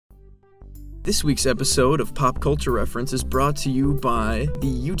This week's episode of Pop Culture Reference is brought to you by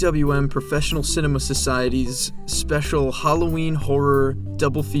the UWM Professional Cinema Society's special Halloween horror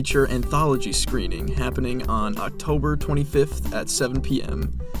double feature anthology screening happening on October 25th at 7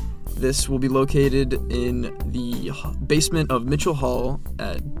 p.m. This will be located in the basement of Mitchell Hall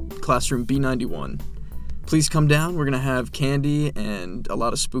at classroom B91. Please come down. We're going to have candy and a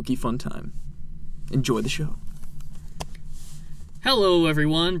lot of spooky fun time. Enjoy the show. Hello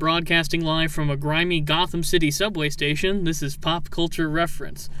everyone, broadcasting live from a grimy Gotham City subway station, this is Pop Culture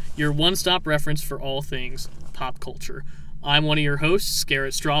Reference, your one-stop reference for all things pop culture. I'm one of your hosts,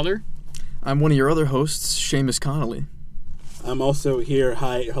 Garrett Strother. I'm one of your other hosts, Seamus Connolly. I'm also here.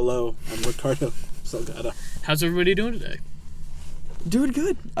 Hi, hello, I'm Ricardo Salgado. How's everybody doing today? Doing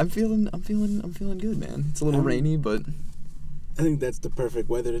good. I'm feeling good, man. It's a little rainy, but I think that's the perfect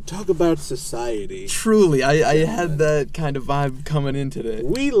weather to talk about society. Truly, I had that kind of vibe coming in today.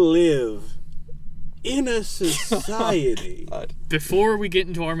 We live in a society. Before we get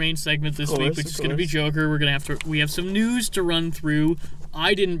into our main segment this week, which is going to be Joker, we have some news to run through.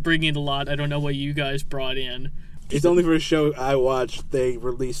 I didn't bring in a lot. I don't know what you guys brought in. It's only for a show I watched. They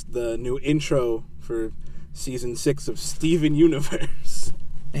released the new intro for Season 6 of Steven Universe.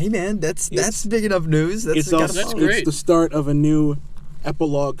 Hey man, that's big enough news. That's great. It's the start of a new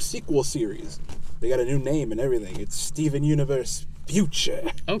epilogue sequel series. They got a new name and everything. It's Steven Universe Future.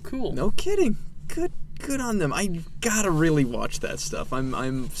 Oh, cool. No kidding. Good on them. I gotta really watch that stuff.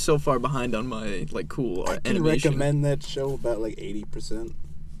 I'm so far behind on my cool I can animation. recommend that show about 80%.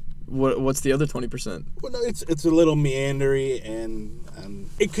 What's the other 20%? Well, no, it's a little meandery, and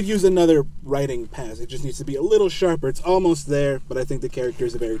it could use another writing pass. It just needs to be a little sharper. It's almost there, but I think the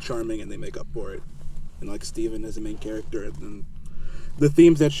characters are very charming, and they make up for it. And Steven as a main character, and the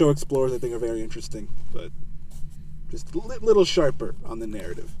themes that show explores, I think, are very interesting, but just a little sharper on the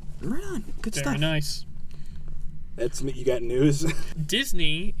narrative. Right on. Good stuff. Very nice. That's me. You got news?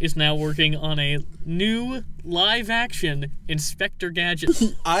 Disney is now working on a new live-action Inspector Gadget.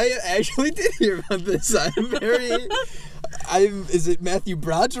 I actually did hear about this. Is it Matthew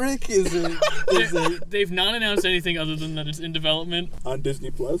Broderick? Is it? They've not announced anything other than that it's in development. On Disney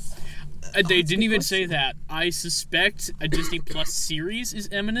Plus? They didn't even say that. I suspect a Disney Plus series is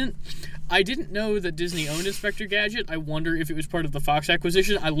imminent. I didn't know that Disney owned Inspector Gadget. I wonder if it was part of the Fox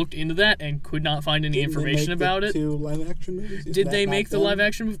acquisition. I looked into that and could not find any information about it. Two live-action movies? Did they make the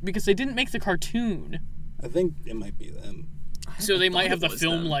live-action movie? Because they didn't make the cartoon. I think it might be them. So they might have the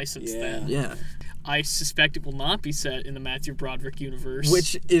film license then. Yeah. I suspect it will not be set in the Matthew Broderick universe.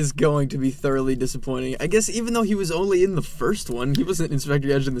 Which is going to be thoroughly disappointing. I guess even though he was only in the first one, he wasn't Inspector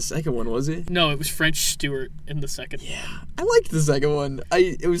Gadget in the second one, was he? No, it was French Stewart in the second one. Yeah, I liked the second one.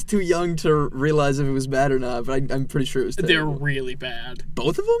 It was too young to realize if it was bad or not, but I'm pretty sure it was terrible. They're really bad.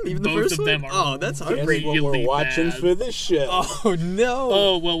 Both of them? Even the first one? Both of them are that's really what we're watching bad. for this show. Oh, no.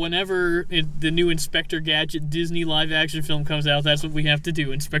 Oh, well, whenever the new Inspector Gadget Disney live-action film comes out, that's what we have to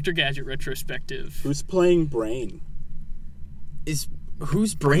do. Inspector Gadget retrospective. Who's playing Brain?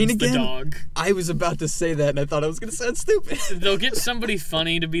 Who's Brain again? The dog. I was about to say that, and I thought I was going to sound stupid. They'll get somebody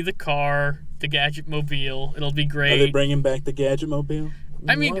funny to be the car, the Gadget Mobile. It'll be great. Are they bringing back the Gadget Mobile?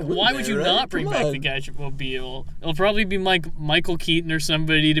 I mean, why would you not bring back the Gadget Mobile? It'll probably be Michael Keaton or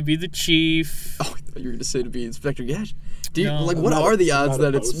somebody to be the chief. Oh, I thought you were going to say to be Inspector Gadget. No. What are the odds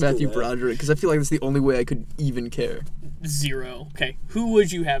that it's Matthew Broderick? Because I feel like that's the only way I could even care. 0. Okay, who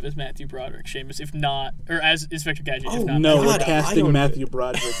would you have as Matthew Broderick, Seamus, if not, or as Inspector Gadget, if not? No, we're casting Matthew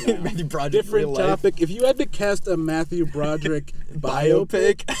Broderick now. Matthew Broderick. Different topic. If you had to cast a Matthew Broderick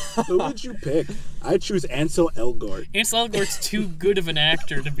biopic, who would you pick? I'd choose Ansel Elgort. Ansel Elgort's too good of an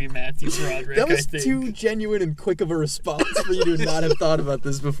actor to be Matthew Broderick, That was I think. too genuine and quick of a response for you to not have thought about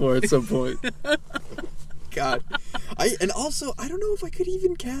this before at some point. God. I don't know if I could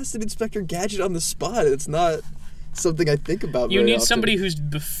even cast an Inspector Gadget on the spot. It's not something I think about You very need often. somebody who's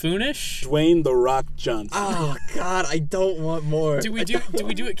buffoonish? Dwayne The Rock Johnson. Oh, God, I don't want more. Do we do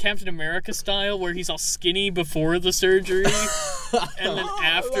it Captain America style, where he's all skinny before the surgery, and then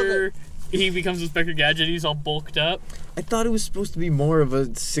after he becomes Inspector Gadget, he's all bulked up? I thought it was supposed to be more of a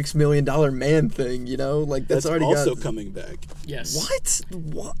 $6 million man thing, you know? That's already also coming back. Yes. What?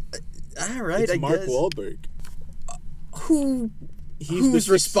 All right, it's I Mark guess. Wahlberg. Who's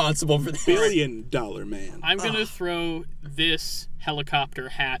responsible for that? $1 billion man. I'm going to throw this helicopter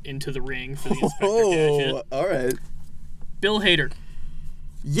hat into the ring for the Inspector Gadget. All right. Bill Hader.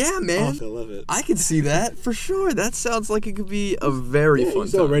 Yeah, man. I love it. I could see that for sure. That sounds like it could be a very fun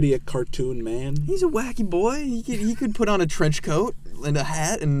He's time. already a cartoon man. He's a wacky boy. He could put on a trench coat and a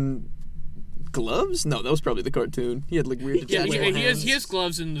hat and gloves? No, that was probably the cartoon. He had like weird Yeah, detachable hands. he has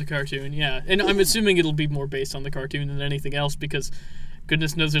gloves in the cartoon, yeah. And I'm assuming it'll be more based on the cartoon than anything else because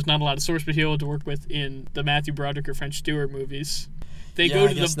goodness knows there's not a lot of source material to work with in the Matthew Broderick or French Stewart movies. They go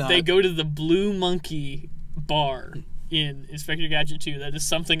to the Blue Monkey bar in Inspector Gadget 2. That is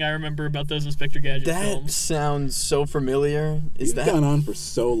something I remember about those Inspector Gadget films. That sounds so familiar. You've gone on for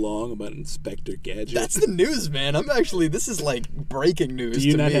so long about Inspector Gadget. That's the news, man. This is like breaking news. Do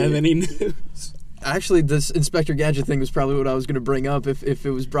you not have any news? Actually, this Inspector Gadget thing was probably what I was going to bring up if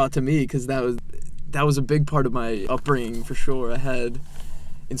it was brought to me, because that was a big part of my upbringing for sure. I had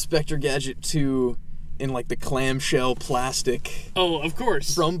Inspector Gadget 2 in like the clamshell plastic. Oh, of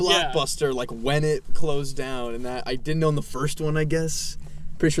course. From Blockbuster, like when it closed down, and that I didn't own the first one, I guess.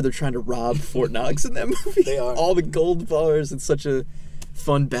 Pretty sure they're trying to rob Fort Knox in that movie. They are. All the gold bars. It's such a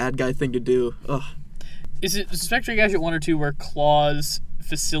fun bad guy thing to do. Ugh. Is it Inspector Gadget 1 or 2 where Claw's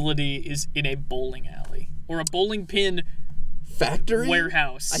facility is in a bowling alley? Or a bowling pin factory?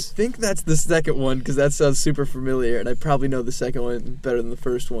 Warehouse? I think that's the second one, because that sounds super familiar, and I probably know the second one better than the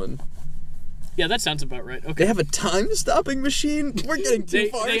first one. Yeah, that sounds about right. Okay. They have a time-stopping machine? We're getting too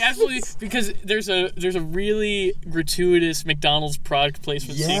far. They absolutely, because there's a really gratuitous McDonald's product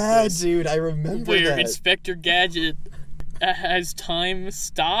placement sequence. Yeah, dude, I remember where that. Inspector Gadget has time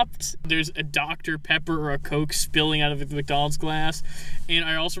stopped. There's a Dr. Pepper or a Coke spilling out of the McDonald's glass. And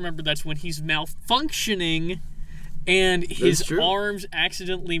I also remember that's when he's malfunctioning and his arms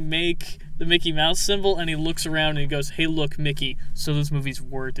accidentally make the Mickey Mouse symbol, and he looks around and he goes, "Hey, look, Mickey." So those movies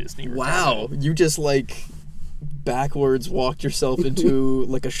were Disney. Wow, you just like backwards walked yourself into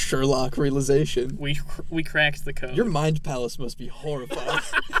like a Sherlock realization. We cracked the code. Your mind palace must be horrified.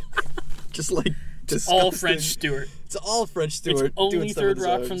 Just like disgusting. All French Stewart. It's all French Stewart. It's only Third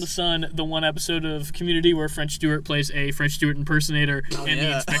Rock from the Sun, the one episode of Community where French Stewart plays a French Stewart impersonator,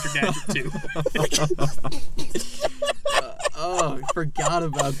 the Inspector Gadget 2. Oh, I forgot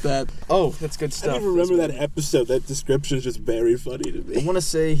about that. Oh, that's good stuff. I don't remember that episode. That description is just very funny to me. I want to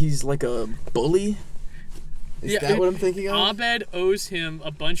say he's like a bully. Is that what I'm thinking of? Abed owes him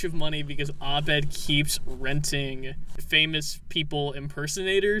a bunch of money because Abed keeps renting famous people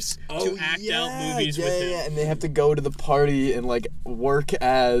impersonators to act out movies with him. Yeah, and they have to go to the party and like work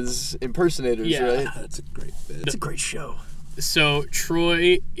as impersonators, right? That's a great bit. It's a great show. So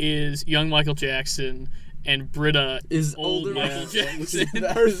Troy is young Michael Jackson, and Britta is old Michael Jackson.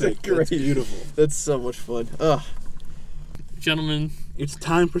 Perfect. That's beautiful. That's so much fun. Ugh. Gentlemen, it's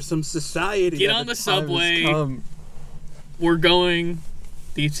time for some society. Get on the subway. We're going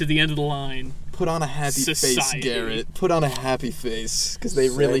to the end of the line. Put on a happy face, Garrett. Put on a happy face, because they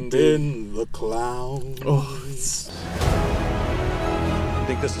really do. In the clown. Oh, you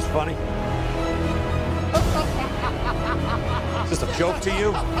think this is funny? Is this a joke to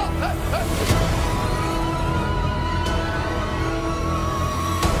you?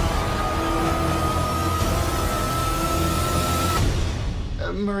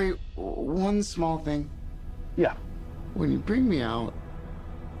 Murray, one small thing. Yeah. When you bring me out,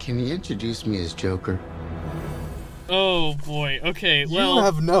 can you introduce me as Joker? Oh boy. Okay. Well, you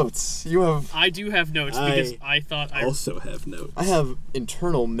have notes. I do have notes because I thought I also have notes. I have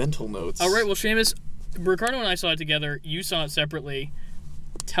internal mental notes. All right. Well, Seamus, Ricardo and I saw it together. You saw it separately.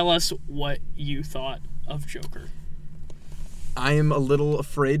 Tell us what you thought of Joker. I am a little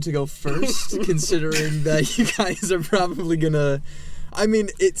afraid to go first, considering that you guys are probably gonna. I mean,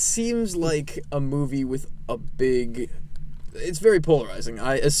 it seems like a movie with a big... It's very polarizing.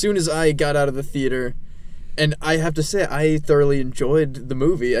 As soon as I got out of the theater, and I have to say, I thoroughly enjoyed the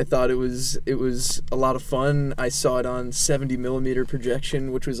movie. I thought it was a lot of fun. I saw it on 70mm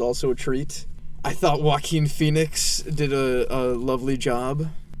projection, which was also a treat. I thought Joaquin Phoenix did a lovely job.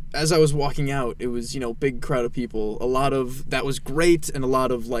 As I was walking out, it was, big crowd of people. A lot of that was great, and a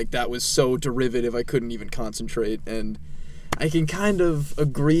lot of, that was so derivative I couldn't even concentrate, and... I can kind of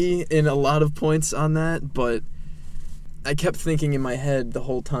agree in a lot of points on that, but I kept thinking in my head the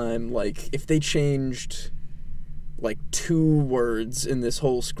whole time, if they changed, 2 words in this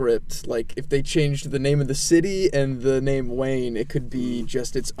whole script, if they changed the name of the city and the name Wayne, it could be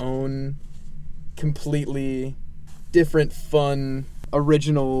just its own completely different, fun,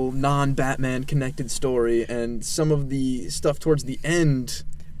 original, non-Batman connected story, and some of the stuff towards the end...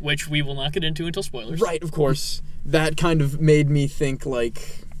 Which we will not get into until spoilers. Right, of course. That kind of made me think,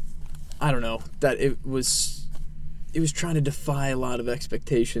 I don't know, that it was trying to defy a lot of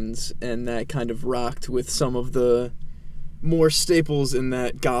expectations, and that kind of rocked with some of the more staples in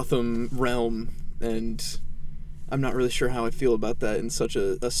that Gotham realm, and I'm not really sure how I feel about that in such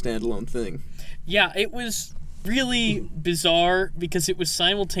a standalone thing. Yeah, it was really bizarre, because it was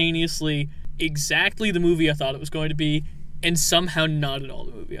simultaneously exactly the movie I thought it was going to be, and somehow not at all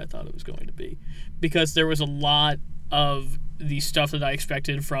the movie I thought it was going to be. Because there was a lot of the stuff that I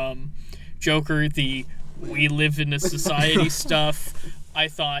expected from Joker, the we live in a society stuff. I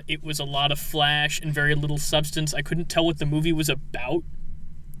thought it was a lot of flash and very little substance. I couldn't tell what the movie was about.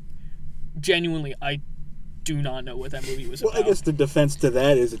 Genuinely, I do not know what that movie was about. Well, I guess the defense to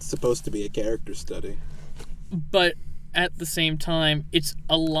that is it's supposed to be a character study. But at the same time, it's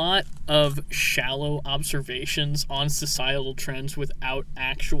a lot of shallow observations on societal trends without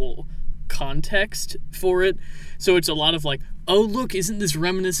actual context for it. So it's a lot of like, oh look, isn't this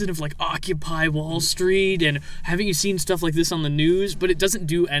reminiscent of like Occupy Wall Street, and haven't you seen stuff like this on the news? But it doesn't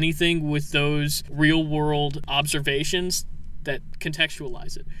do anything with those real world observations that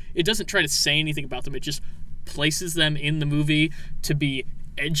contextualize it. It doesn't try to say anything about them. It just places them in the movie to be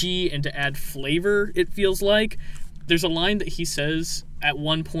edgy and to add flavor, it feels like. There's a line that he says at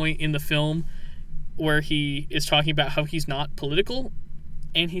one point in the film where he is talking about how he's not political,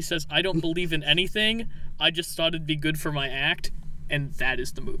 and he says, I don't believe in anything, I just thought it'd be good for my act, and that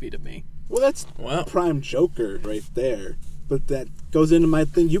is the movie to me. Well, that's prime Joker right there. But that goes into my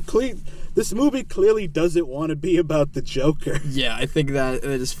thing. This movie clearly doesn't want to be about the Joker. Yeah, I think that it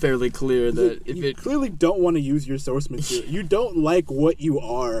is fairly clear that you clearly don't want to use your source material. You don't like what you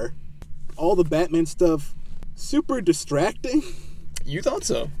are. All the Batman stuff, super distracting. You thought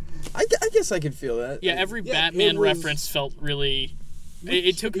so? I guess I could feel that. Yeah, every Batman reference felt really...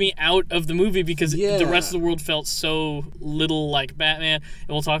 It took me out of the movie because the rest of the world felt so little like Batman. And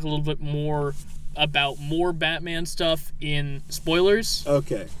we'll talk a little bit more about more Batman stuff in spoilers.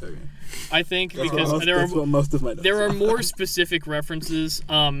 Okay. I think because there are more specific references.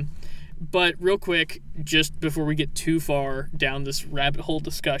 But real quick, just before we get too far down this rabbit hole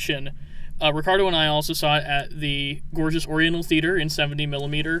discussion, Ricardo and I also saw it at the gorgeous Oriental Theater in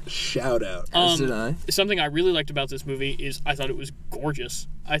 70mm. Shout out. As did I. Something I really liked about this movie is I thought it was gorgeous.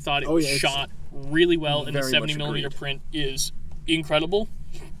 I thought it was shot really well, and the 70mm print is incredible.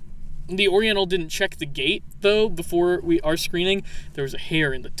 The Oriental didn't check the gate, though, before our screening. There was a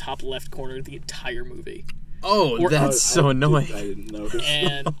hair in the top left corner of the entire movie. Oh, that's so annoying. I didn't notice.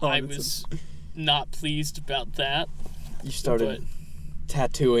 And I was not pleased about that. You started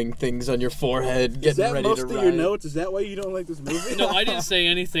tattooing things on your forehead, getting ready to riot. Is that most of your notes? Is that why you don't like this movie? No, I didn't say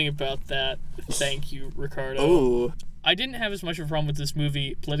anything about that. Thank you, Ricardo. Oh. I didn't have as much of a problem with this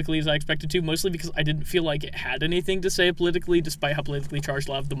movie politically as I expected to, mostly because I didn't feel like it had anything to say politically, despite how politically charged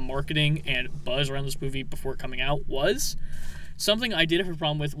a lot of the marketing and buzz around this movie before it coming out was. Something I did have a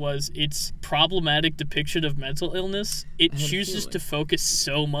problem with was its problematic depiction of mental illness. It chooses to focus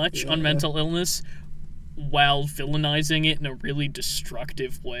so much on mental illness while villainizing it in a really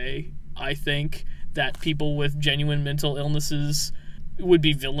destructive way. I think that people with genuine mental illnesses would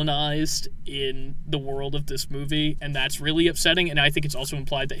be villainized in the world of this movie, and that's really upsetting. And I think it's also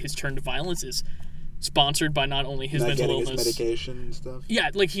implied that his turn to violence is sponsored by not only his mental illness, his medication and stuff.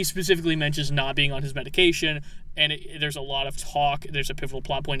 Yeah, like he specifically mentions not being on his medication, and there's a lot of talk. There's a pivotal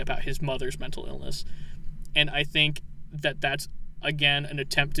plot point about his mother's mental illness, and I think that that's again an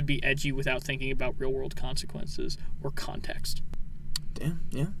attempt to be edgy without thinking about real world consequences or context. Damn,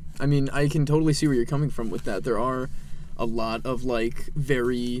 yeah. I mean, I can totally see where you're coming from with that. There are a lot of like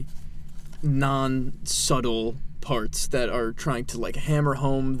very non-subtle parts that are trying to like hammer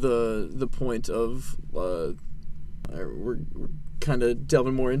home the point of we're kind of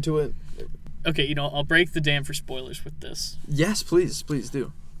delving more into it. Okay, I'll break the dam for spoilers with this. Yes, please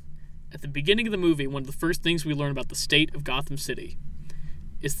do. At the beginning of the movie, one of the first things we learn about the state of Gotham City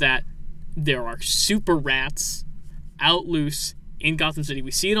is that there are super rats out loose in Gotham City.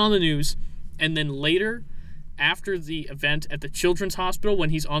 We see it on the news, and then later, after the event at the children's hospital,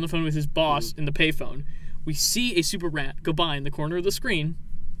 when he's on the phone with his boss in the payphone, we see a super rat go by in the corner of the screen,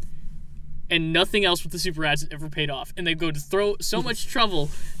 and nothing else with the super rats has ever paid off. And they go to throw so much trouble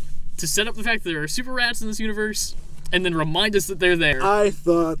to set up the fact that there are super rats in this universe, and then remind us that they're there. I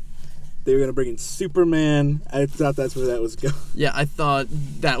thought they were going to bring in Superman. I thought that's where that was going. Yeah, I thought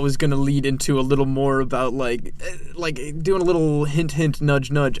that was going to lead into a little more about, like doing a little hint,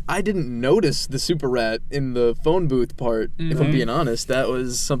 nudge. I didn't notice the super rat in the phone booth part, if I'm being honest. That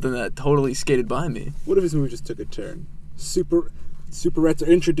was something that totally skated by me. What if this movie just took a turn? Super rats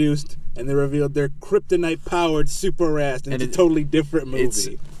are introduced, and they revealed they're kryptonite-powered super rats, and it's a totally different movie. It's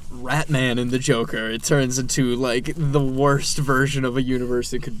Ratman and the Joker. It turns into, like, the worst version of a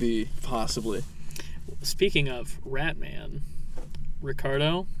universe it could be, possibly. Speaking of Ratman,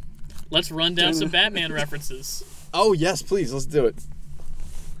 Ricardo, let's run down some Batman references. Oh, yes, please, let's do it.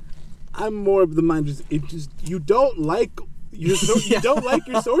 I'm more of the mind, you don't like You don't like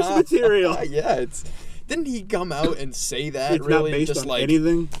your source material. Yeah, didn't he come out and say that? It's really, not based just on like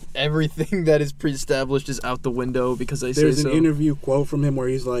anything. Everything that is pre-established is out the window because I say so. There's an interview quote from him where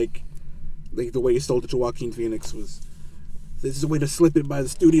he's like the way he sold it to Joaquin Phoenix was, "This is a way to slip it by the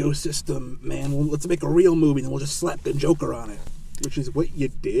studio system, man. Well, let's make a real movie, and we'll just slap the Joker on it," which is what you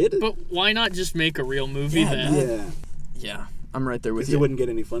did. But why not just make a real movie then? Yeah, Yeah, I'm right there with because you. it wouldn't get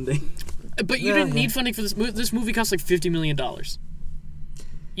any funding. But you didn't need funding for this movie. This movie cost like $50 million.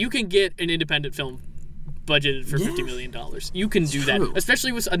 You can get an independent film budgeted for $50 million. You can do that.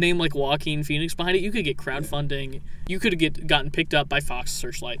 Especially with a name like Joaquin Phoenix behind it. You could get crowdfunding. You could have gotten picked up by Fox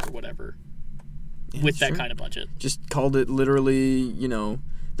Searchlight or whatever with that kind of budget. Just called it literally,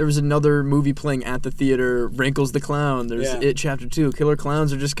 there was another movie playing at the theater, Wrinkles the Clown. There's It Chapter 2. Killer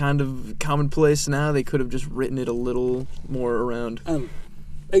clowns are just kind of commonplace now. They could have just written it a little more around.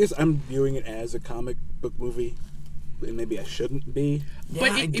 I guess I'm viewing it as a comic book movie. And maybe I shouldn't be.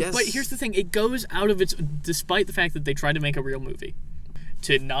 But here's the thing. It goes out of its... Despite the fact that they tried to make a real movie,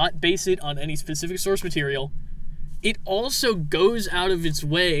 to not base it on any specific source material, it also goes out of its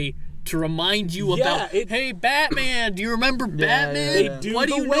way to remind you about, hey, Batman, do you remember Batman? They do what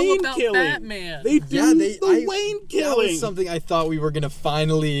do you Wayne know about killing. Batman? They do the Wayne killing. That was something I thought we were going to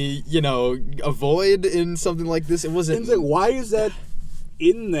finally, avoid in something like this. It wasn't... It's like, why is that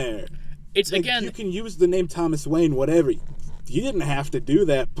in there? It's like, again... You can use the name Thomas Wayne, whatever. You didn't have to do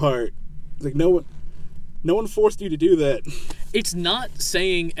that part. It's like, no one forced you to do that. It's not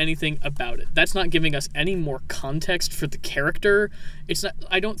saying anything about it. That's not giving us any more context for the character. It's not.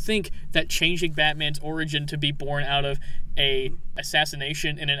 I don't think that changing Batman's origin to be born out of a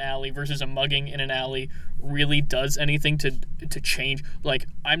assassination in an alley versus a mugging in an alley really does anything to change. Like,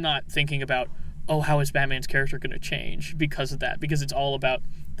 I'm not thinking about, how is Batman's character going to change because of that? Because it's all about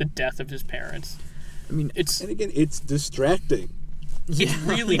the death of his parents. I mean, it's distracting. It's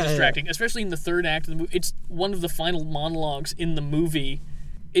really distracting, especially in the third act of the movie. It's one of the final monologues in the movie.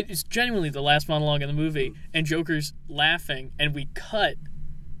 It is genuinely the last monologue in the movie, and Joker's laughing, and we cut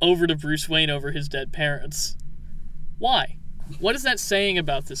over to Bruce Wayne over his dead parents. Why? What is that saying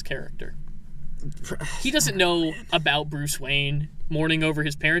about this character? He doesn't know about Bruce Wayne mourning over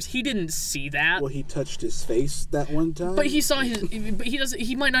his parents. He didn't see that. Well, he touched his face that one time. But he saw his... But he doesn't...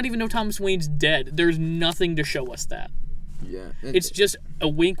 He might not even know Thomas Wayne's dead. There's nothing to show us that. Yeah. It's just a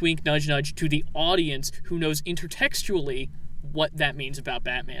wink, wink, nudge, nudge to the audience who knows intertextually what that means about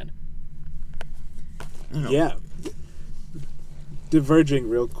Batman. Yeah. Diverging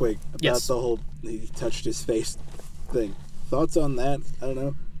real quick about the whole he touched his face thing. Thoughts on that? I don't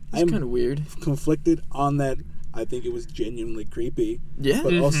know. It's kind of weird. Conflicted on that. I think it was genuinely creepy. Yeah.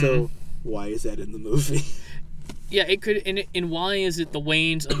 But also, why is that in the movie? Yeah, it could, and why is it the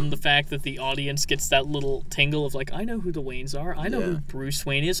Waynes, and the fact that the audience gets that little tingle of like, I know who the Waynes are, I know who Bruce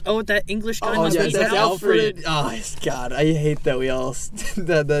Wayne is. Oh, that English guy must be Alfred. Oh God, I hate that we all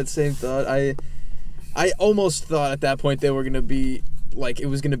that same thought. I almost thought at that point they were gonna be like, it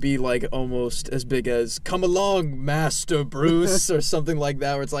was gonna be like almost as big as "Come along, Master Bruce" or something like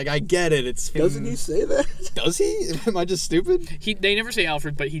that, where it's like, I get it. Doesn't he say that? Does he? Am I just stupid? They never say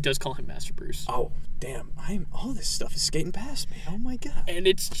Alfred, but he does call him Master Bruce. Oh. Damn, all this stuff is skating past me. Oh my God. And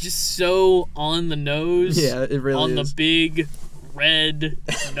it's just so on the nose. Yeah, it really on is. On the big red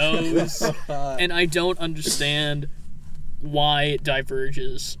nose. And I don't understand why it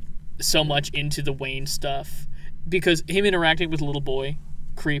diverges so much into the Wayne stuff. Because him interacting with a little boy,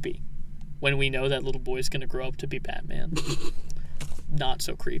 creepy. When we know that little boy's going to grow up to be Batman. Not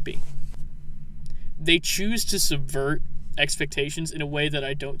so creepy. They choose to subvert expectations in a way that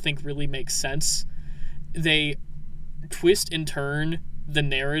I don't think really makes sense. They twist and turn the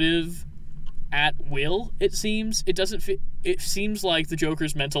narrative at will, it seems. It doesn't fit. It seems like the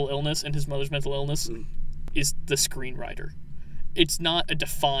Joker's mental illness and his mother's mental illness is the screenwriter. It's not a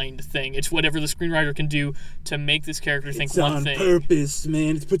defined thing. It's whatever the screenwriter can do to make this character think one thing. It's on purpose,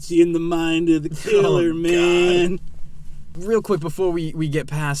 man. It puts you in the mind of the killer, man. God. Real quick before we get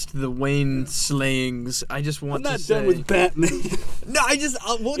past the Wayne slayings, I just want to say... I'm not done with Batman. No,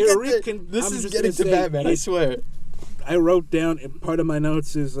 we'll get there. This is getting to Batman, I swear. I wrote down, and part of my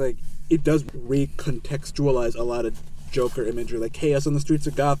notes is like, it does recontextualize a lot of Joker imagery, like chaos on the streets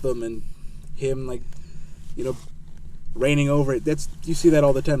of Gotham and him, like, reigning over it. You see that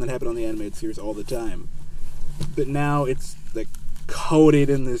all the time. That happened on the animated series all the time. But now it's like coated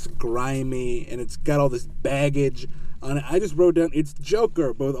in this grimy, and it's got all this baggage on it. I just wrote down, it's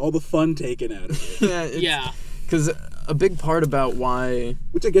Joker, but with all the fun taken out of it. Yeah. Because a big part about why...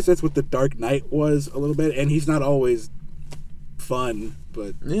 Which I guess that's what the Dark Knight was a little bit, and he's not always fun,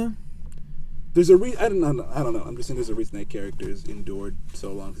 but... Yeah. There's a I don't know. I'm just saying there's a reason that character has endured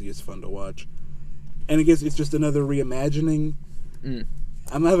so long because he's fun to watch. And I guess it's just another reimagining.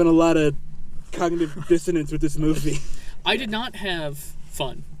 I'm having a lot of cognitive dissonance with this movie. I did not have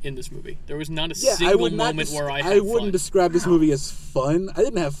fun in this movie. There was not a single moment where I had fun. I wouldn't describe this movie as fun. I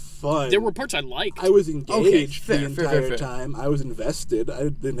didn't have fun. There were parts I liked. I was engaged fair, the entire fair. time. I was invested. I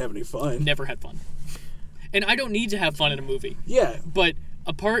didn't have any fun. Never had fun. And I don't need to have fun in a movie. Yeah. But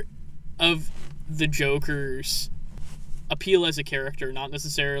a part of the Joker's appeal as a character, not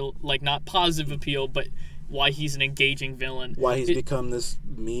necessarily, like, not positive appeal, but why he's an engaging villain. Why he's become this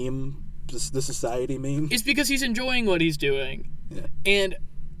meme, the society meme. It's because he's enjoying what he's doing. Yeah. And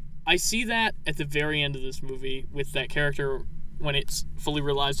I see that at the very end of this movie with that character when it's fully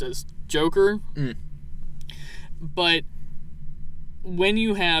realized as Joker. But when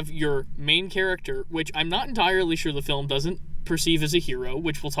you have your main character, which I'm not entirely sure the film doesn't perceive as a hero,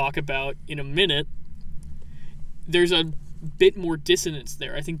 which we'll talk about in a minute, there's a bit more dissonance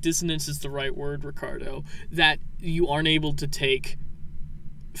there. I think dissonance is the right word, Ricardo, that you aren't able to take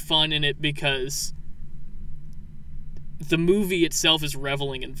fun in it because the movie itself is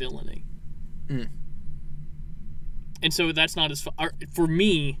reveling in villainy. And so that's not as fun. For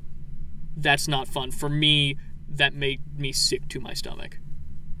me, that's not fun. For me, that made me sick to my stomach.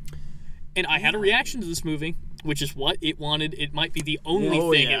 And I had a reaction to this movie, which is what it wanted. It might be the only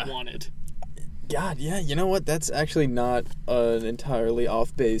thing it wanted. God, yeah, you know what? That's actually not an entirely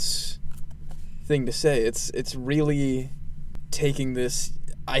off-base thing to say. It's really taking this...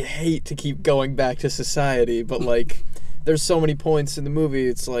 I hate to keep going back to society, but, like, there's so many points in the movie.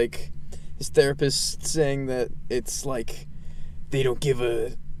 It's like his therapist saying that it's like they don't give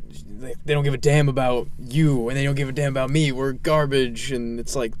a damn about you, and they don't give a damn about me. We're garbage. And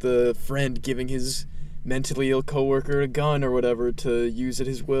it's like the friend giving his mentally ill coworker a gun or whatever to use at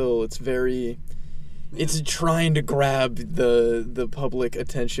his will. It's very... It's trying to grab the public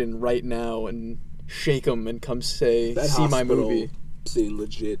attention right now and shake them and come say, see my movie. Scene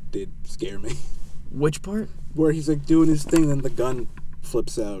legit did scare me. Which part? Where he's like doing his thing and the gun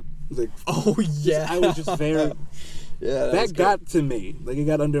flips out. Like, oh yeah, I was just very... Yeah, that got to me. Like, it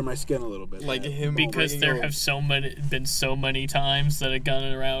got under my skin a little bit. Like him, because there have been so many times that a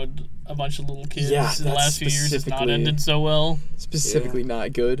gun around a bunch of little kids in the last few years has not ended so well. Specifically,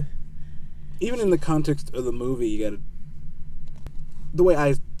 not good. Even in the context of the movie, you gotta... The way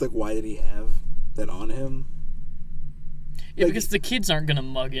I... Like, why did he have that on him? Yeah, because the kids aren't gonna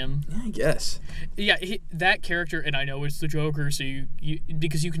mug him. Yeah, I guess. Yeah, that character, and I know it's the Joker, so you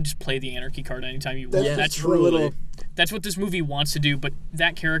because you can just play the anarchy card anytime you want. That's truly... That's what this movie wants to do, but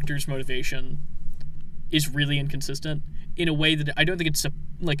that character's motivation is really inconsistent in a way that I don't think it's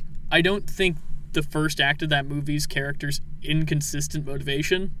I don't think the first act of that movie's character's inconsistent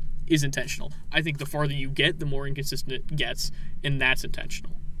motivation is intentional. I think the farther you get, the more inconsistent it gets, and that's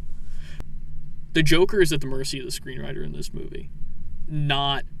intentional. The Joker is at the mercy of the screenwriter in this movie,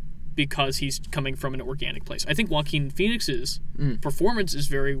 not because he's coming from an organic place. I think Joaquin Phoenix's performance is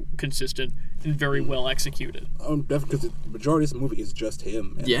very consistent and very well executed. Definitely, because the majority of this movie is just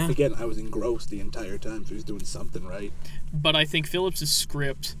him. And yeah. Again, I was engrossed the entire time, so he's doing something right. But I think Phillips'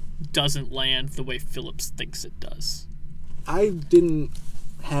 script doesn't land the way Phillips thinks it does. I didn't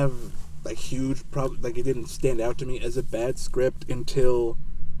have like huge problem. Like, it didn't stand out to me as a bad script until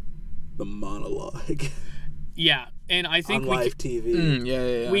the monologue. Yeah, and I think on live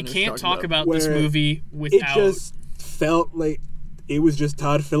TV. We can't talk about this movie without... It just felt like it was just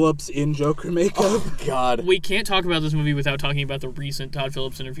Todd Phillips in Joker makeup. Oh, God. We can't talk about this movie without talking about the recent Todd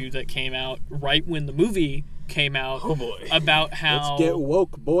Phillips interview that came out right when the movie came out. Oh, boy. About how... Let's get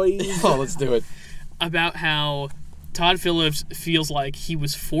woke, boys. Oh, let's do it. About how Todd Phillips feels like he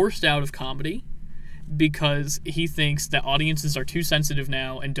was forced out of comedy because he thinks that audiences are too sensitive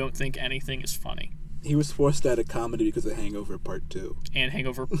now and don't think anything is funny. He was forced out of comedy because of Hangover Part 2. And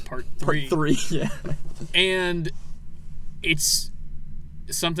Hangover Part 3. Part 3, yeah. And it's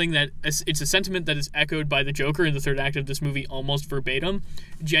something that... It's a sentiment that is echoed by the Joker in the third act of this movie almost verbatim.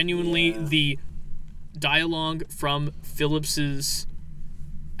 Genuinely, the dialogue from Phillips's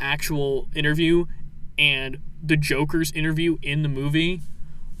actual interview and the Joker's interview in the movie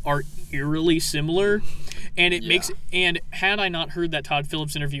are eerily similar. And it makes... And had I not heard that Todd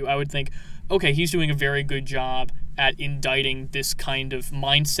Phillips interview, I would think... Okay, he's doing a very good job at indicting this kind of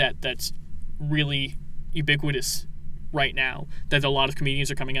mindset that's really ubiquitous right now. That a lot of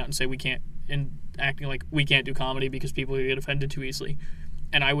comedians are coming out and say we can't, and acting like we can't do comedy because people get offended too easily.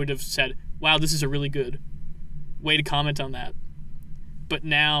 And I would have said, wow, this is a really good way to comment on that. But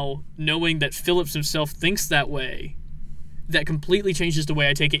now, knowing that Phillips himself thinks that way, that completely changes the way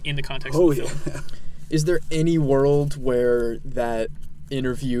I take it in the context of the film. Is there any world where that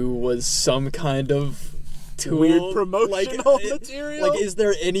interview was some kind of tool? Weird promotional material? Like, is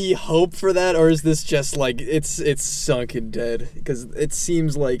there any hope for that, or is this just like it's sunk and dead? Because it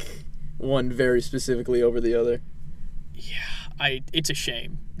seems like one very specifically over the other. Yeah, it's a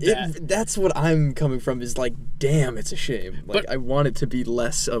shame. That's what I'm coming from, is like, damn, it's a shame. Like, I want it to be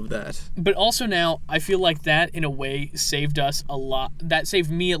less of that. But also now, I feel like that, in a way, saved us a lot. That saved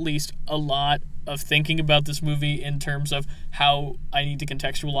me, at least, a lot of thinking about this movie in terms of how I need to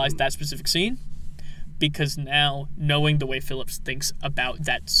contextualize that specific scene. Because now, knowing the way Phillips thinks about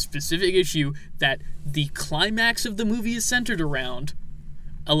that specific issue that the climax of the movie is centered around,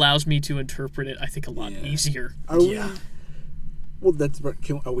 allows me to interpret it, I think, a lot easier. Well,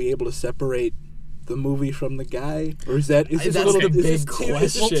 are we able to separate the movie from the guy, or is this the big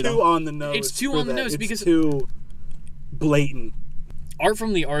question? Too on the nose? It's too on the nose because it's too blatant. Art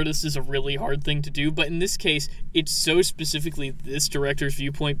from the artist is a really hard thing to do, but in this case, it's so specifically this director's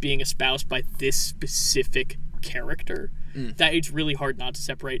viewpoint being espoused by this specific character that it's really hard not to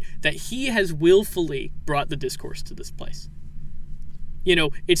separate. That he has willfully brought the discourse to this place. You know,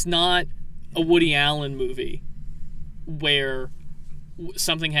 it's not a Woody Allen movie where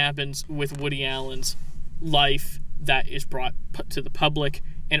something happens with Woody Allen's life that is brought to the public,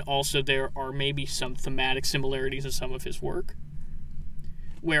 and also there are maybe some thematic similarities in some of his work.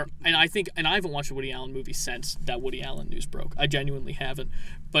 And I haven't watched a Woody Allen movie since that Woody Allen news broke. I genuinely haven't.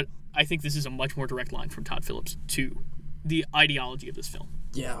 But I think this is a much more direct line from Todd Phillips to the ideology of this film.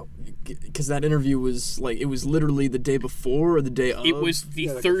 Yeah, because that interview was like, it was literally the day before or the day of? It was the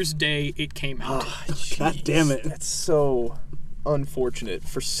Thursday it came out. God damn it. That's so unfortunate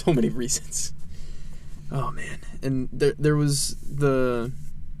for so many reasons. Oh, man. And there's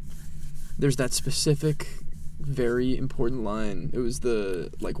that specific, very important line. It was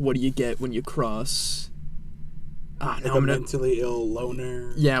what do you get when you cross... Like a mentally ill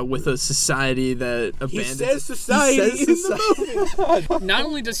loner. Yeah, with a society that abandons... He says society in the movie. Not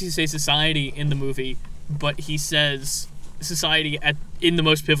only does he say society in the movie, but he says society in the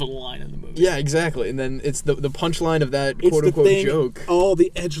most pivotal line in the movie. Yeah, exactly. And then it's the punchline of that quote-unquote joke. All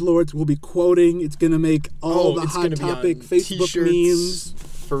the edgelords will be quoting. It's going to make all the hot topic Facebook memes.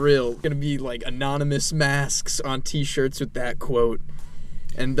 For real. It's going to be like anonymous masks on t-shirts with that quote.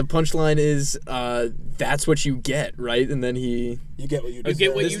 And the punchline is, that's what you get, right? And then you get what you deserve. You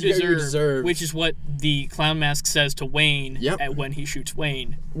get what you deserve, which is what the clown mask says to Wayne when he shoots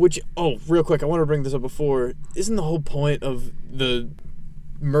Wayne. Which, real quick, I want to bring this up before. Isn't the whole point of the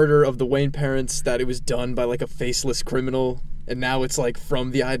murder of the Wayne parents that it was done by, like, a faceless criminal? And now it's, like,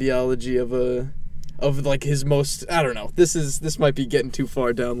 from the ideology of his most... I don't know. This might be getting too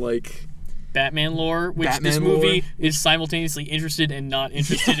far down, like... Batman lore, which this movie is simultaneously interested and not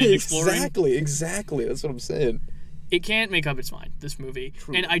interested in exploring. Exactly. That's what I'm saying. It can't make up its mind, this movie.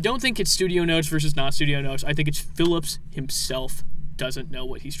 True. And I don't think it's studio notes versus not studio notes. I think it's Phillips himself doesn't know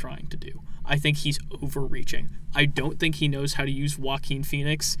what he's trying to do. I think he's overreaching. I don't think he knows how to use Joaquin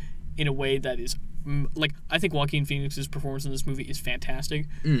Phoenix in a way that is... I think Joaquin Phoenix's performance in this movie is fantastic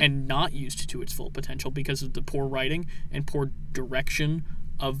and not used to its full potential because of the poor writing and poor direction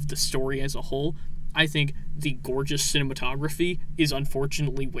of the story as a whole. I think the gorgeous cinematography is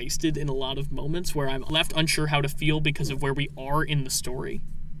unfortunately wasted in a lot of moments where I'm left unsure how to feel because of where we are in the story.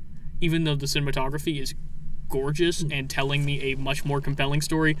 Even though the cinematography is gorgeous and telling me a much more compelling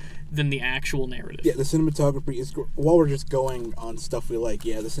story than the actual narrative. Yeah, the cinematography is... While we're just going on stuff we like,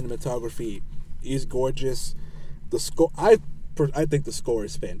 the cinematography is gorgeous. The score... I think the score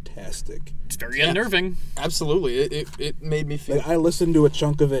is fantastic. It's very unnerving. Absolutely. It made me feel... Like, I listened to a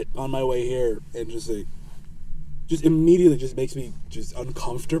chunk of it on my way here, and just immediately just makes me just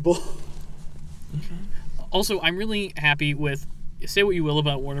uncomfortable. Also, I'm really happy with... Say what you will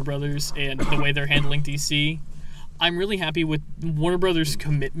about Warner Brothers and the way they're handling DC. I'm really happy with Warner Brothers'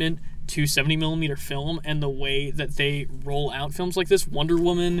 commitment to 70mm film and the way that they roll out films like this. Wonder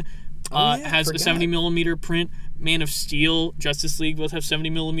Woman... has a 70mm print. Man of Steel, Justice League both have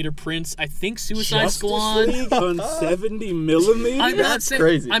 70mm prints. I think Suicide Squad on 70mm. That's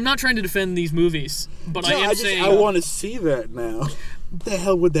crazy. I'm not trying to defend these movies, but saying I want to see that now. What the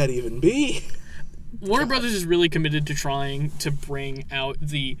hell would that even be? Warner Brothers is really committed to trying to bring out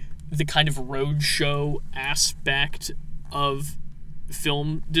the kind of roadshow aspect of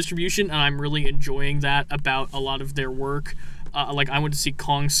film distribution, and I'm really enjoying that about a lot of their work. I went to see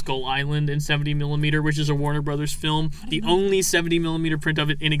Kong Skull Island in 70mm, which is a Warner Brothers film. The only 70mm print of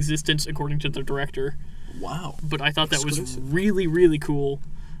it in existence, according to the director. Wow. But I thought that was really, really cool,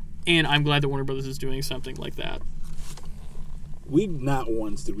 and I'm glad that Warner Brothers is doing something like that. we not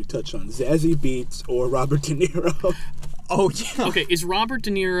once did we touch on Zazie Beetz or Robert De Niro. Oh, yeah. Okay, is Robert De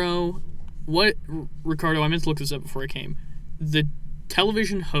Niro... What... Ricardo, I meant to look this up before I came. The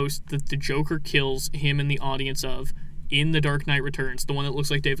television host that the Joker kills him in the audience in The Dark Knight Returns, the one that looks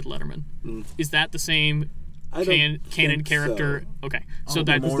like David Letterman, is that the same canon character? So. Okay, so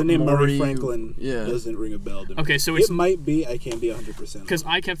that... Because the name Murray Franklin doesn't ring a bell to me. Okay, so it's... It might be, I can't be 100%. Because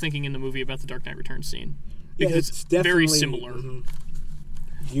I kept thinking in the movie about the Dark Knight Returns scene. Yeah, Because it's definitely very similar.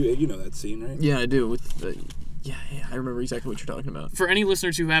 Mm-hmm. You know that scene, right? Yeah, I do. With yeah, I remember exactly what you're talking about. For any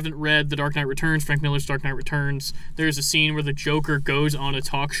listeners who haven't read The Dark Knight Returns, Frank Miller's Dark Knight Returns, there's a scene where the Joker goes on a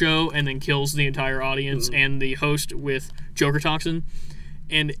talk show and then kills the entire audience and the host with Joker toxin.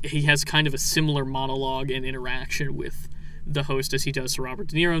 And he has kind of a similar monologue and interaction with the host as he does to Robert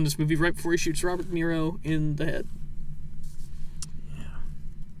De Niro in this movie right before he shoots Robert De Niro in the head. Yeah.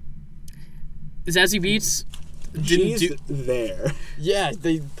 Zazie Beetz She's there. Yeah,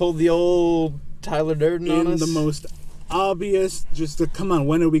 they pulled the old Tyler Durden on us. In the most obvious, come on,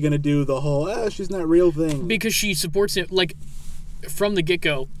 when are we going to do the whole, she's not real thing? Because she supports him, like, from the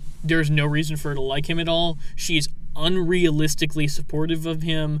get-go, there's no reason for her to like him at all. She's unrealistically supportive of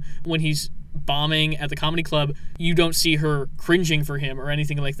him. When he's bombing at the comedy club, you don't see her cringing for him or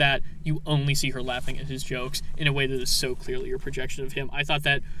anything like that. You only see her laughing at his jokes in a way that is so clearly a projection of him. I thought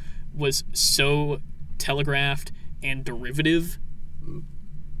that was so telegraphed and derivative.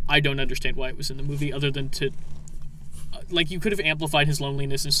 I don't understand why it was in the movie other than to... like, you could have amplified his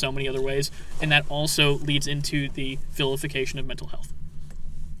loneliness in so many other ways, and that also leads into the vilification of mental health.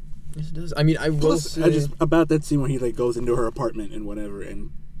 Yes, it does. I mean, I will say... about that scene where he, like, goes into her apartment and whatever,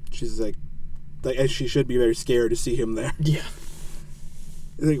 and she's like, as she should be very scared to see him there. Yeah.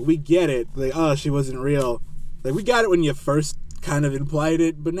 Like, we get it. Like, oh, she wasn't real. Like, we got it when you first kind of implied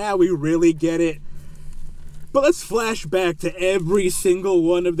it, but now we really get it. But let's flash back to every single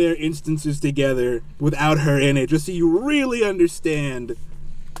one of their instances together without her in it, just so you really understand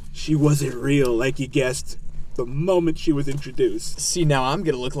she wasn't real, like you guessed the moment she was introduced. See, now I'm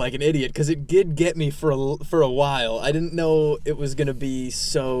going to look like an idiot, because it did get me for a while. I didn't know it was going to be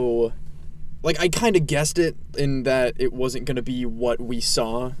so... Like, I kind of guessed it in that it wasn't going to be what we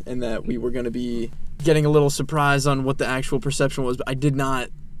saw, and that we were going to be getting a little surprise on what the actual perception was, but I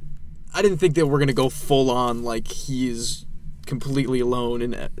didn't think that we're going to go full on, like, he's completely alone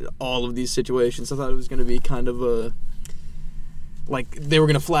in all of these situations. I thought it was going to be kind of a... Like, they were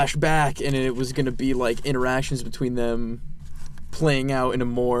going to flash back, and it was going to be, like, interactions between them playing out in a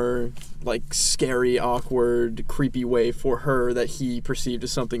more, like, scary, awkward, creepy way for her that he perceived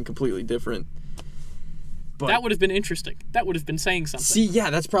as something completely different. But that would have been interesting. That would have been saying something. See, yeah,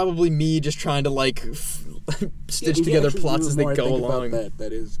 that's probably me just trying to, like, stitch together plots as they go along.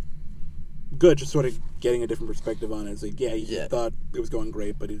 That is... good, just sort of getting a different perspective on it. It's like, yeah, thought it was going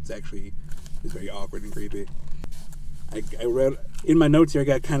great, but it's very awkward and creepy. I read, in my notes here, I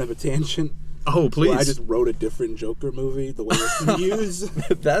got kind of a tangent. Oh, please. I just wrote a different Joker movie, the way it's used.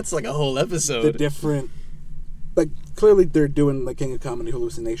 That's like a whole episode. The different, like, clearly they're doing, like, King of Comedy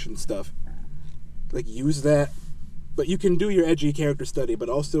hallucination stuff. Like, use that, but you can do your edgy character study, but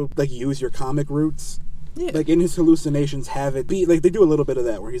also, like, use your comic roots. Yeah. Like, in his hallucinations, have it be... Like, they do a little bit of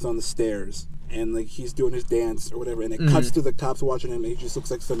that, where he's on the stairs, and, like, he's doing his dance or whatever, and it cuts to the cops watching him, and he just looks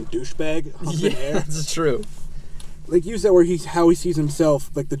like some douchebag humping air. That's true. Like, use that where how he sees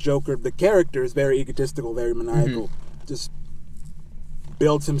himself, like, the Joker, the character is very egotistical, very maniacal. Just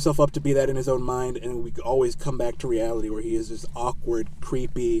builds himself up to be that in his own mind, and we always come back to reality, where he is just awkward,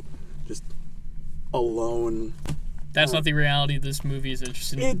 creepy, just alone... That's not the reality this movie is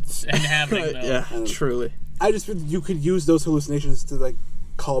interested in having, though. Yeah, truly. I just think you could use those hallucinations to, like,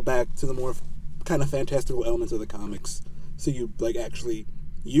 call back to the more kind of fantastical elements of the comics. So you, like, actually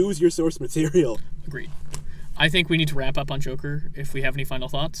use your source material. Agreed. I think we need to wrap up on Joker if we have any final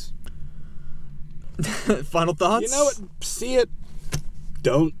thoughts. Final thoughts? You know what? See it.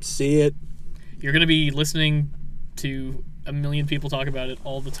 Don't see it. You're going to be listening to a million people talk about it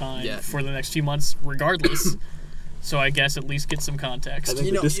all the time for the next few months, regardless. So I guess at least get some context. I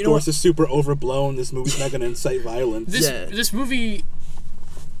think the discourse is super overblown. This movie's not going to incite violence. This movie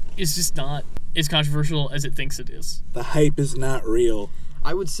is just not as controversial as it thinks it is. The hype is not real.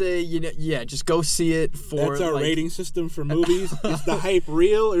 I would say, just go see it for... That's our rating system for movies. Is the hype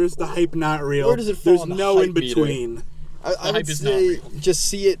real or is the hype not real? Where does it fall? There's no in between. I would say just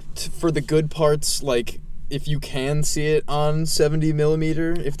see it for the good parts, like... If you can see it on 70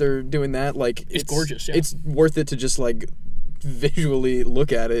 millimeter, if they're doing that, like it's gorgeous. Yeah. It's worth it to just like visually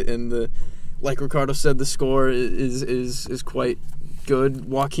look at it, and like Ricardo said, the score is quite good.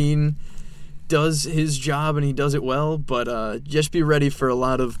 Joaquin does his job and he does it well, but just be ready for a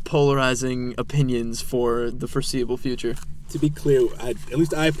lot of polarizing opinions for the foreseeable future. To be clear, at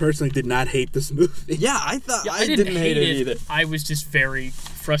least I personally did not hate this movie. Yeah, I thought Yeah, I didn't hate it either. I was just very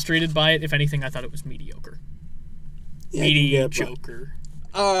frustrated by it. If anything, I thought it was mediocre. Yeah, Mediocre.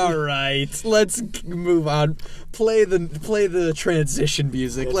 All right, let's move on. Play the transition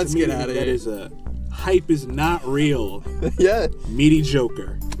music. Yeah, Let's to me, get out of that here. is a hype is not real. Yeah, Meaty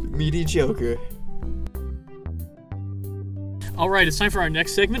Joker. meaty Joker. All right, it's time for our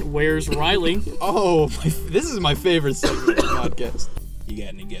next segment. Where's Riley? Oh, this is my favorite segment of the podcast. You got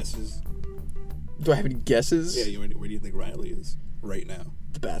any guesses? Do I have any guesses? Yeah, where do you think Riley is right now?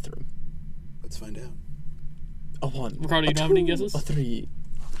 The bathroom. Let's find out. A 1. Ricardo, you don't have any guesses? A 3.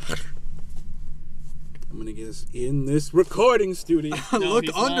 I'm gonna guess in this recording studio. Look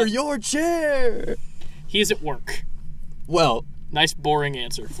he's under not. your chair. He is at work. Well, Nice, boring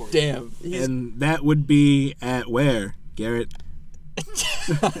answer for you. damn. And that would be at where, Garrett?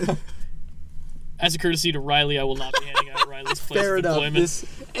 As a courtesy to Riley, I will not be handing out Riley's place Fair of enough. employment.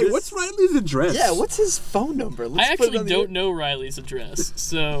 Hey, what's Riley's address? Yeah, what's his phone number? Let's I put it actually on the- don't know Riley's address,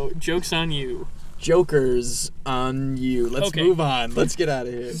 so joke's on you. Jokers on you. Let's Okay. move on. Let's get out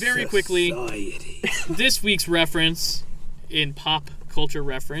of here. Very quickly, Society. this week's reference in pop culture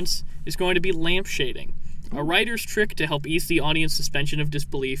reference is going to be lampshading, a writer's trick to help ease the audience suspension of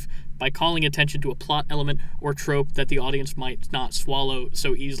disbelief by calling attention to a plot element or trope that the audience might not swallow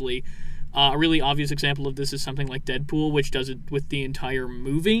so easily. A really obvious example of this is something like Deadpool, which does it with the entire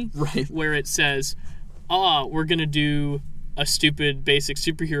movie, Right. where it says, we're going to do a stupid basic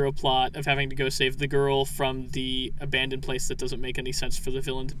superhero plot of having to go save the girl from the abandoned place that doesn't make any sense for the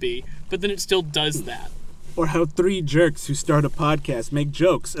villain to be, but then it still does that. Or how 3 jerks who start a podcast make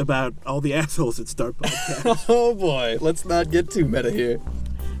jokes about all the assholes that start podcasts. Oh boy, let's not get too meta here.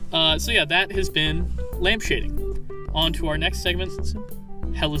 So yeah, that has been lampshading. On to our next segment,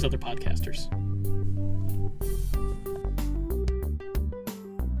 Hell is Other Podcasters.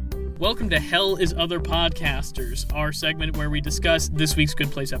 Welcome to Hell is Other Podcasters, our segment where we discuss this week's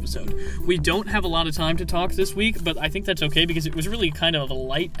Good Place episode. We don't have a lot of time to talk this week, but I think that's okay because it was really kind of a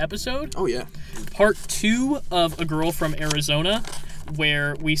light episode. Oh yeah. Part 2 of A Girl from Arizona,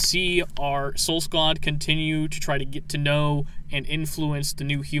 where we see our Soul Squad continue to try to get to know and influence the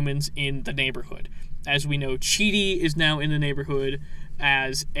new humans in the neighborhood. As we know, Chidi is now in the neighborhood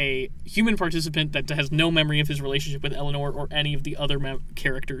as a human participant that has no memory of his relationship with Eleanor or any of the other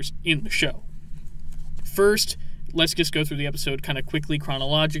characters in the show. First, let's just go through the episode kind of quickly,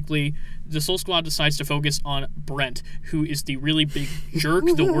 chronologically. The Soul Squad decides to focus on Brent, who is the really big jerk,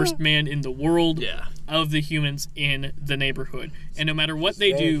 the worst man in the world of the humans in the neighborhood. And no matter what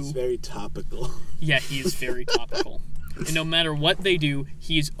they do... It's very topical. Yeah, he is very topical. And no matter what they do,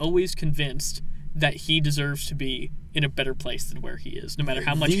 he is always convinced that he deserves to be in a better place than where he is, no matter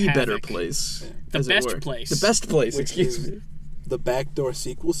how much The havoc. better place. The as it best were. place. The best place, Which excuse is me. the Backdoor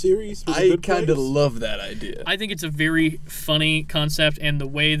sequel series. for The I Good kind of Place? love that idea. I think it's a very funny concept, and the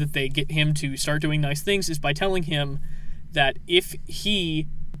way that they get him to start doing nice things is by telling him that if he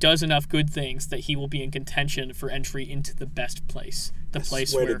does enough good things, that he will be in contention for entry into the best place. The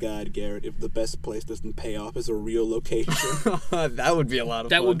place Swear where... to God, Garrett, if the best place doesn't pay off as a real location. That would be a lot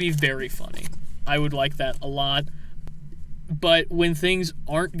of fun. That would be very funny. I would like that a lot. But when things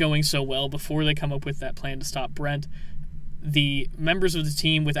aren't going so well, before they come up with that plan to stop Brent, the members of the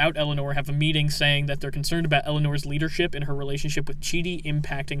team without Eleanor have a meeting saying that they're concerned about Eleanor's leadership and her relationship with Chidi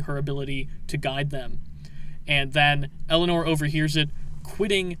impacting her ability to guide them. And then Eleanor overhears it,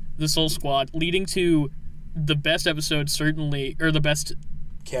 quitting the Soul Squad, leading to the best episode certainly, or the best...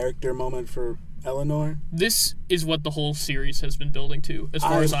 Character moment for Eleanor. This is what the whole series has been building to, as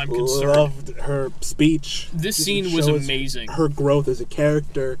far as I'm concerned. I loved her speech. This Just scene was shows amazing. Her growth as a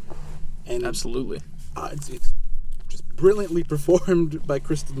character. And Absolutely. it's just brilliantly performed by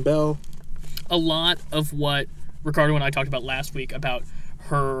Kristen Bell. A lot of what Ricardo and I talked about last week about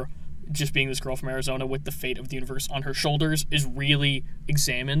her just being this girl from Arizona with the fate of the universe on her shoulders is really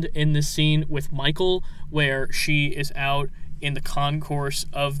examined in this scene with Michael, where she is out in the concourse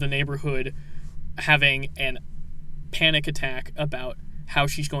of the neighborhood having an panic attack about how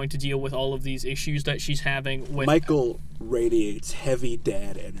she's going to deal with all of these issues that she's having with... Michael radiates heavy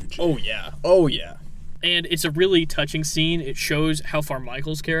dad energy. Oh yeah. Oh yeah. And it's a really touching scene. It shows how far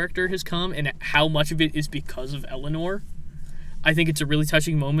Michael's character has come and how much of it is because of Eleanor. I think it's a really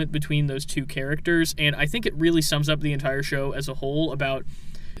touching moment between those two characters, and I think it really sums up the entire show as a whole about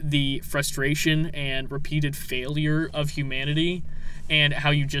the frustration and repeated failure of humanity and how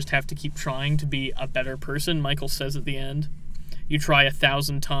you just have to keep trying to be a better person. Michael says at the end, you try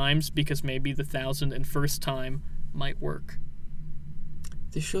 1,000 times because maybe the 1,001st time might work.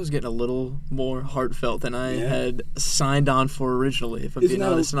 This show's getting a little more heartfelt than I had signed on for originally, if I'm being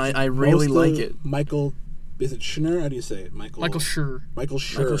honest, and I really like it. Michael, is it Schur? How do you say it? Michael Schur. Michael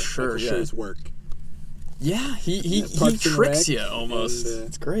Schur's work. Yeah, he tricks you almost. And,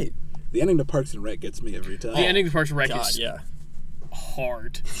 it's great. The ending to Parks and Rec gets me every time. The ending to Parks and Rec is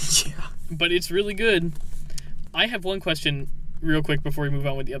hard. Yeah. But it's really good. I have one question real quick before we move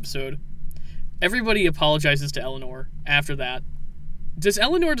on with the episode. Everybody apologizes to Eleanor after that. Does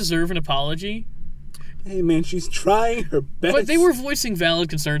Eleanor deserve an apology? Hey, man, she's trying her best. But they were voicing valid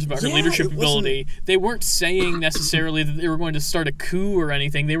concerns about her leadership ability. They weren't saying necessarily that they were going to start a coup or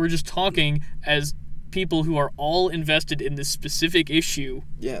anything. They were just talking as people who are all invested in this specific issue.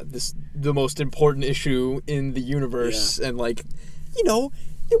 Yeah, the most important issue in the universe. Yeah. And, like, you know,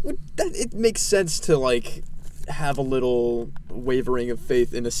 it makes sense to, like, have a little wavering of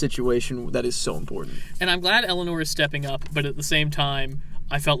faith in a situation that is so important. And I'm glad Eleanor is stepping up, but at the same time,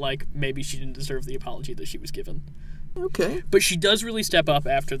 I felt like maybe she didn't deserve the apology that she was given. Okay. But she does really step up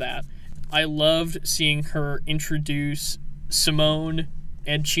after that. I loved seeing her introduce Simone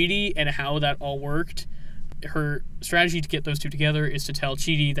and Chidi and how that all worked. Her strategy to get those two together is to tell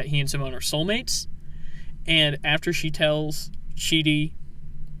Chidi that he and Simone are soulmates. And after she tells Chidi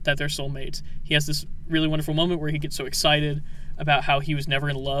that they're soulmates, he has this really wonderful moment where he gets so excited about how he was never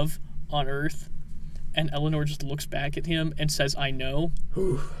going to love on Earth, and Eleanor just looks back at him and says, "I know,"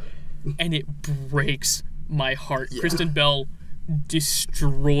 and it breaks my heart. Yeah. Kristen Bell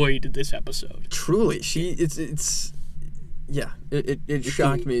destroyed this episode. Truly, it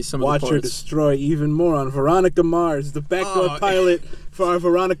shocked me. Some watch of the parts. Her destroy even more on Veronica Mars, the backdoor pilot for our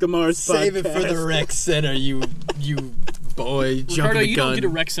Veronica Mars Save podcast. It for the rec center, you boy. Ricardo, you don't get a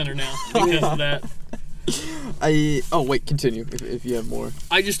rec center now because of that. Wait, continue if you have more.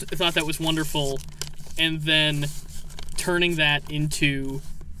 I just thought that was wonderful, and then turning that into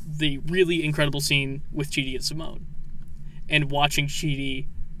the really incredible scene with Chidi and Simone, and watching Chidi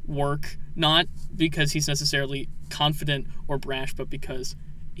work, not because he's necessarily confident or brash, but because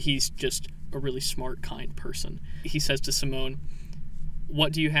he's just a really smart, kind person. He says to Simone,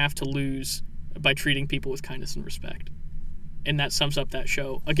 "What do you have to lose by treating people with kindness and respect?" And that sums up that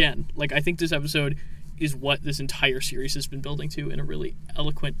show. Again, like, I think this episode is what this entire series has been building to in a really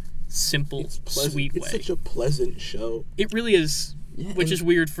eloquent, simple, sweet way. It's such a pleasant show. It really is, which is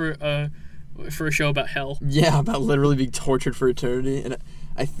weird for a show about hell. Yeah, about literally being tortured for eternity. And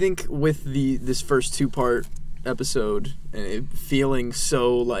I think with this first two-part episode, and it feeling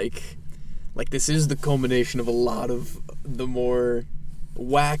so like this is the culmination of a lot of the more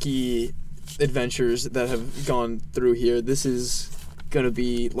wacky adventures that have gone through here. This is gonna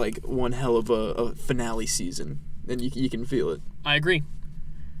be like one hell of a finale season, and you can feel it. I agree.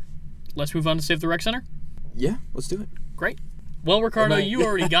 Let's move on to Save the Rec Center. Yeah, let's do it. Great. Well, Ricardo, you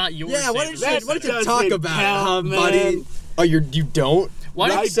already got yours. Yeah, what did you talk about, buddy? Oh, you don't?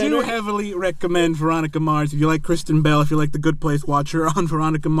 I do heavily recommend Veronica Mars. If you like Kristen Bell, if you like The Good Place, watch her on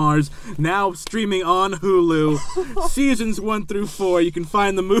Veronica Mars. Now streaming on Hulu. Seasons 1 through 4. You can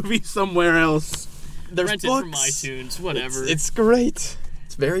find the movie somewhere else. Rent it from iTunes, whatever. It's great.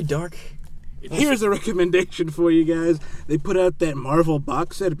 It's very dark. Here's a recommendation for you guys. They put out that Marvel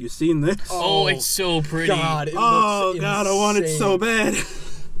box set. Have you seen this? Oh, it's so pretty. God, I want it so bad.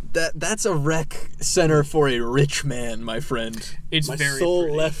 That's a rec center for a rich man, my friend. It's my very soul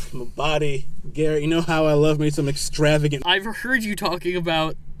pretty. left my body. Garrett, you know how I love me some extravagant... I've heard you talking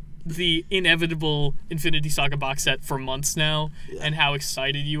about the inevitable Infinity Saga box set for months now, and how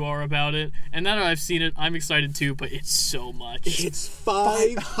excited you are about it. And now that I've seen it, I'm excited too, but it's so much. It's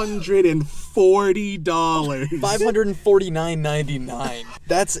 $540. $549.99.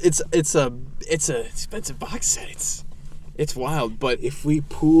 It's an expensive box set. It's wild, but if we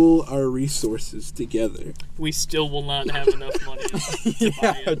pool our resources together, we still will not have enough money to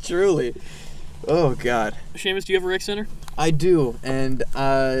buy it. Truly. Oh, God. Seamus, do you have a rec center? I do, and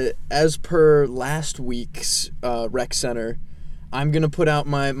as per last week's rec center, I'm going to put out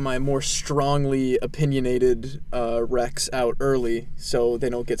my more strongly opinionated recs out early so they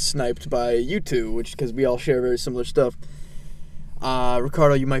don't get sniped by you two, because we all share very similar stuff.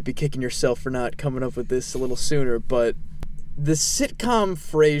 Ricardo, you might be kicking yourself for not coming up with this a little sooner, but the sitcom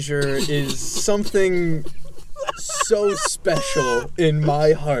Frasier is something so special in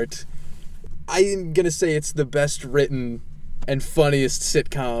my heart. I'm going to say it's the best written and funniest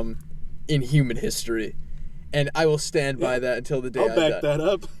sitcom in human history. And I will stand by that until the day I die. I'll back that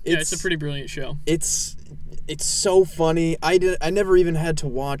up. It's a pretty brilliant show. It's so funny. I never even had to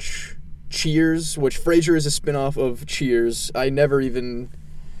watch Cheers, which Frasier is a spinoff of Cheers.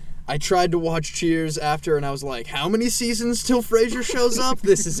 I tried to watch Cheers after, and I was like, how many seasons till Frasier shows up?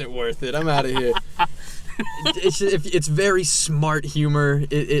 This isn't worth it. I'm out of here. It's very smart humor.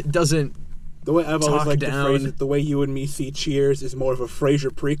 It doesn't The way I've always liked to down. phrase it, the way you and me see Cheers is more of a Frasier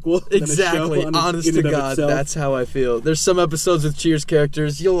prequel than Exactly. a show Honest in to and of God, itself. that's how I feel. There's some episodes with Cheers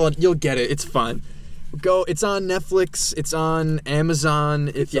characters. You'll get it. It's fine. Go. It's on Netflix. It's on Amazon.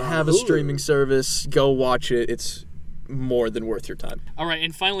 If you on have a Hulu. streaming service, go watch it. It's more than worth your time. All right,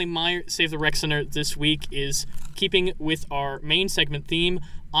 and finally, my Save the Rec Center this week is keeping with our main segment theme.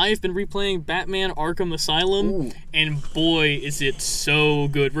 I've been replaying Batman Arkham Asylum, and boy, is it so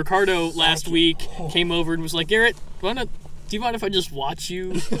good. Ricardo last week came over and was like, Garrett, do you mind if I just watch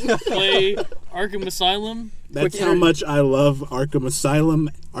you play Arkham Asylum? That's how much I love Arkham Asylum,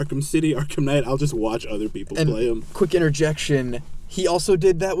 Arkham City, Arkham Knight. I'll just watch other people play them. Quick interjection. He also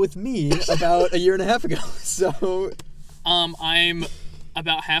did that with me about a year and a half ago. So, I'm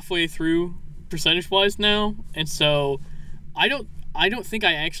about halfway through percentage-wise now, and so I don't think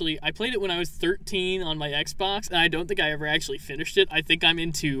I played it when I was 13 on my Xbox, and I don't think I ever actually finished it. I think I'm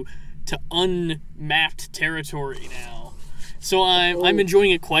into unmapped territory now. So I'm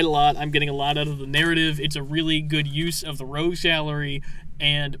enjoying it quite a lot. I'm getting a lot out of the narrative. It's a really good use of the rogues gallery,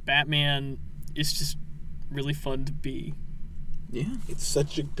 and Batman is just really fun to be. yeah. It's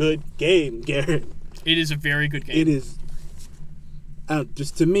such a good game, Garrett. It is a very good game. It is,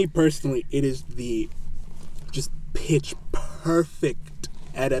 just to me personally, it is the just pitch perfect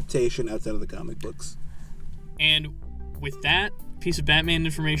adaptation outside of the comic books. And with that piece of Batman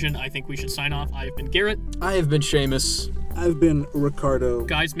information, I think we should sign off. I've been Garrett. I have been Seamus. I've been Ricardo.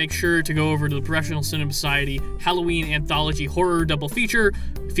 Guys, make sure to go over to the Professional Cinema Society Halloween Anthology Horror Double Feature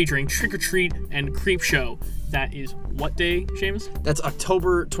featuring Trick or Treat and Creep Show. That is what day, Seamus? That's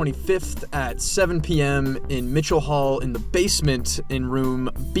October 25th at 7 p.m. in Mitchell Hall in the basement in room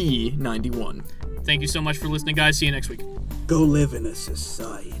B91. Thank you so much for listening, guys. See you next week. Go live in a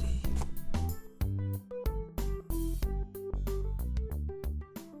society.